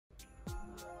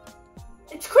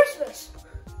It's Christmas!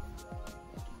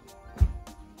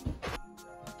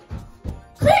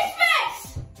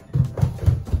 Christmas!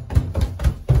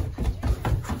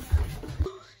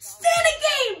 Santa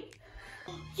game!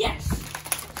 Yes!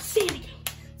 Santa game.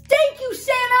 Thank you,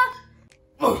 Santa!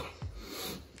 Oh,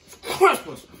 it's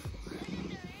Christmas!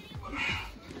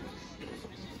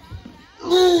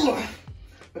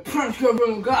 The parents go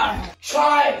bring God.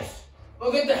 Child,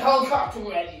 we'll get the helicopter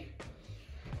ready.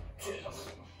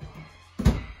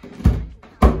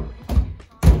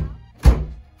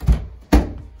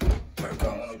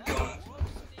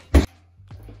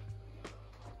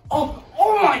 Oh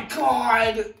my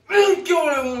God! Really get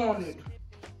what I wanted.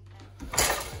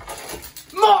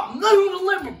 Mom, let me the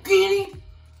Lamborghini.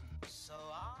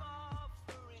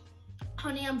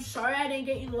 Honey, I'm sorry I didn't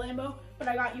get you the Lambo, but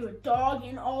I got you a dog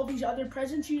and all these other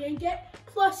presents you didn't get,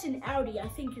 plus an Audi. I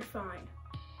think you're fine.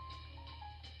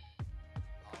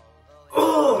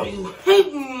 Oh, you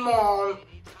hate me, Mom.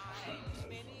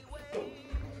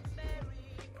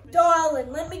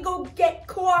 Darling, let me go get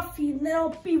coffee and then I'll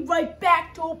be right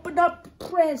back to open up the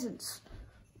presents.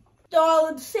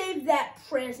 Darling, save that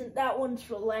present. That one's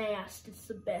for last. It's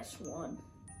the best one.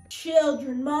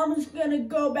 Children, Mama's gonna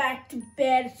go back to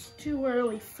bed. It's too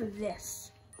early for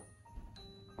this.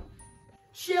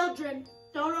 Children,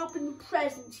 don't open the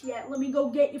presents yet. Let me go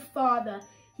get your father.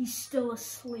 He's still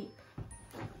asleep.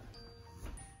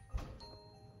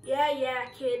 Yeah,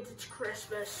 kids, it's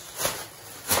Christmas.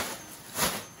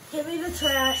 Give me the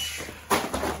trash.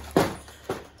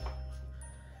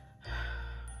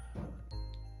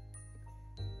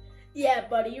 Yeah,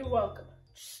 buddy, you're welcome.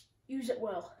 Just use it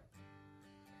well.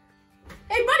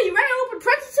 Hey, buddy, you ready to open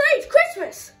presents today? It's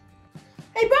Christmas.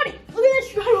 Hey, buddy, look at this.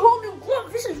 You got a whole new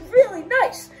glove. This is really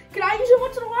nice. Can I use it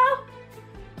once in a while?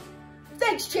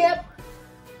 Thanks, champ.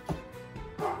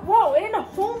 Whoa, and a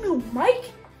whole new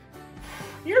mic?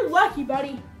 You're lucky,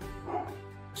 buddy.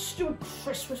 Stupid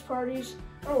Christmas parties.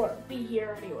 I don't want to be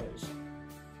here anyways.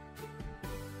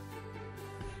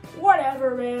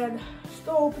 Whatever, man. Just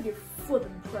go open your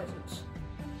flipping presents.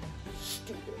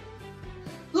 Stupid.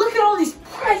 Look at all these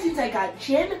presents I got,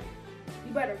 Chin.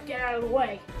 You better get out of the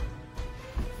way.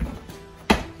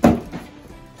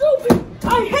 Stupid!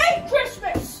 I hate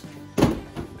Christmas!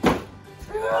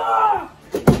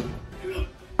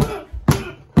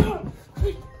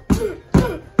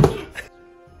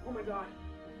 Oh my God.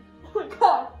 Oh my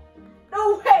God.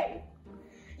 No way!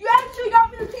 You actually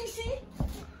got me the PC?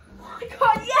 Oh my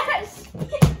God, yes!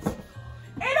 Yes!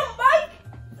 And a mic?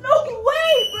 No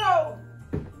way, bro!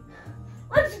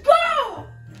 Let's go!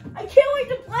 I can't wait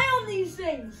to play on these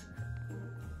things!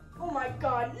 Oh my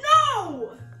God,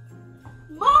 no!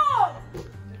 Mom!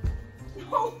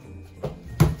 No!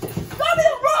 Got me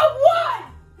the wrong one!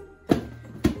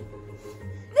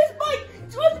 This mic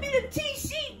is supposed to be the TC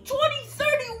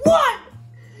 2031!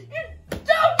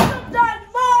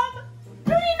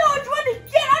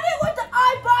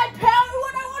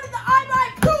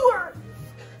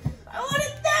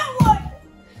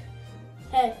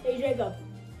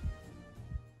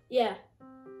 Yeah.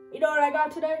 You know what I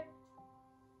got today?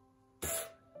 Pfft.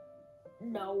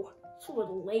 No. It's a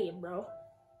little lame, bro.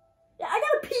 Yeah, I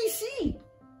got a PC.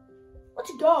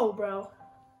 Let's go, bro.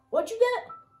 What'd you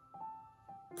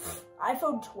get? Pfft.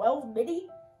 iPhone 12 mini?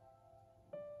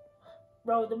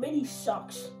 Bro, the mini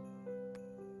sucks.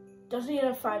 Doesn't even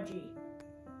have 5G.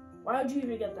 Why would you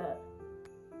even get that?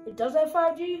 It does have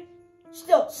 5G?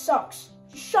 Still, it sucks.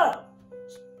 Just shut up.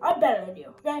 I'm better than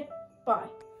you, okay? Bye.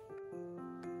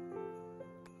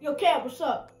 Yo, Cam, what's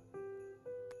up?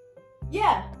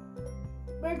 Yeah.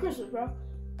 Merry Christmas, bro.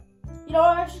 You know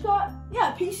what I just got?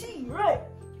 Yeah, PC, you're right.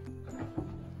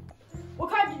 What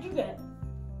kind did you get?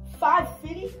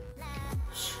 550?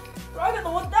 Bro, I got the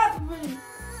 1000 mini.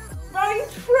 Bro, you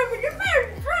tripping. You're very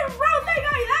tripping, bro. They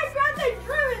got you that grand, they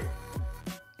tripping.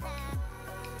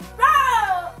 Bro!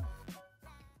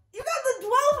 You got the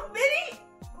 12 mini?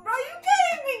 Bro, you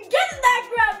can't even get in that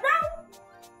grand, bro.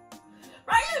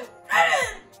 Bro, you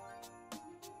tripping.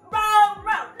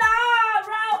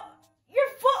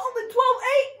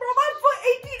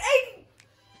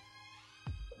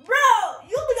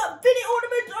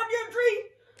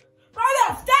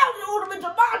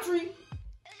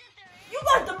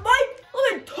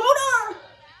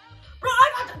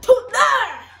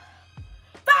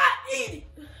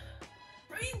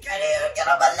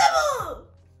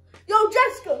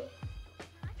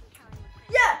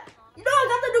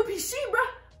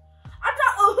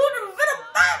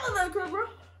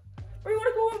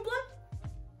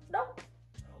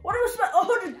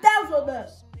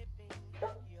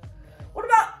 What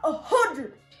about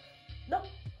 100? No.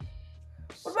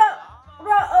 What about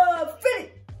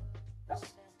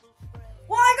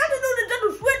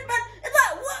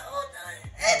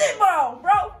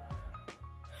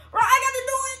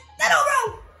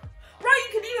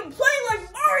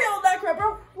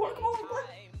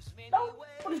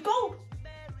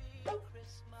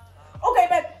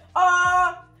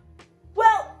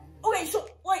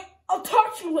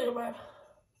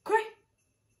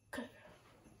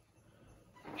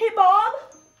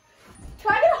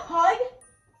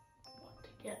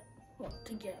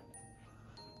to get.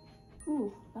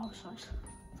 Ooh, that was nice.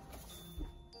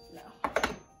 No.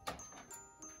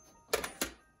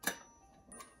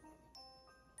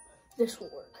 This will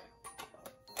work.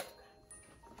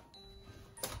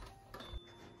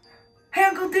 Hey,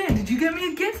 Uncle Dan, did you get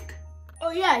me a gift?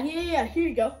 Oh, yeah. Here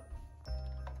you go.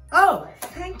 Oh,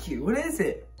 thank you. What is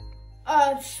it?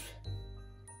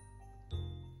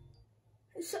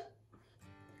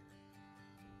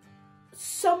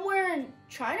 Somewhere in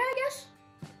China, I guess?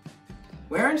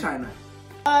 Where in China?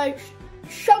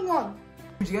 Shanglong.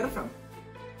 Where'd you get it from?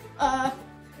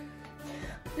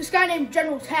 This guy named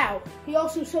General Tao. He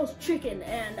also sells chicken,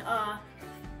 and,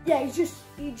 yeah, he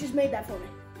just made that for me.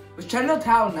 Was General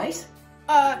Tao nice?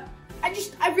 I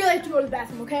really have to go to the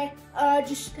bathroom, okay?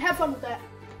 Just have fun with that.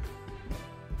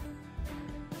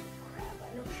 Crap,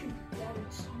 I know she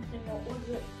wanted something. What was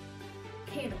it?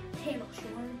 Candle. She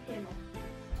wanted a candle.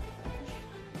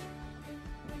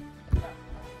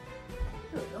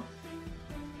 Here we go.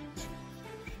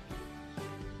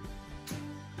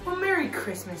 Well, Merry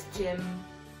Christmas, Jim.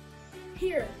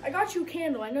 Here, I got you a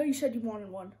candle. I know you said you wanted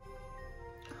one.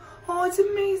 Oh, it's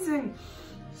amazing.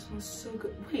 It smells so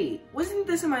good. Wait, wasn't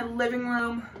this in my living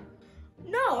room?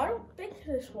 No, I don't think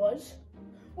this was.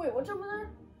 Wait, what's over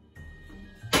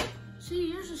there? See,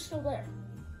 yours is still there.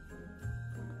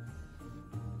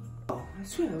 Oh, I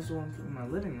swear that was the one from my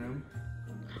living room.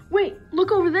 Wait,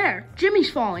 look over there. Jimmy's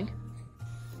falling.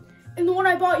 And the one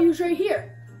I bought you is right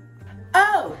here.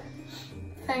 Oh,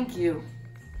 thank you.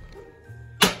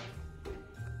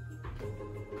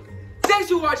 Thanks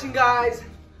for watching, guys.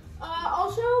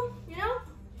 Also, you know,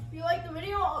 if you like the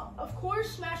video, of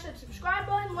course, smash that subscribe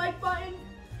button, like button,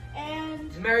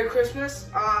 and Merry Christmas.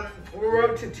 We're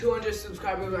up to 200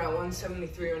 subscribers. We're at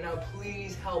 173 right now.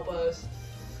 Please help us.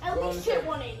 At least hit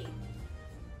 180.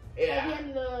 Yeah. At the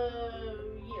end of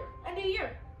the year. End of the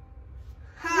year.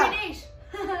 Ha. 3 days.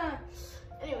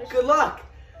 Anyways. Good luck.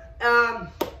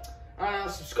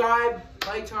 Subscribe,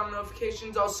 like, turn on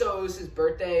notifications. Also, it was his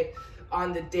birthday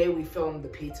on the day we filmed the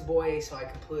Pizza Boy, so I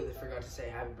completely forgot to say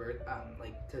happy birthday,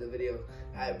 to the video,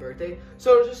 happy birthday.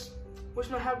 So just wish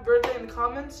me a happy birthday in the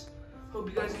comments. Hope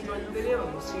you guys enjoyed the video,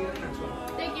 and we'll see you in the next one.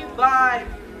 Thank you. Bye.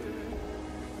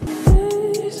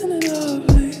 Isn't it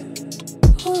lovely?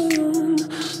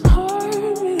 Heart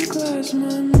made of glass,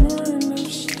 my mind.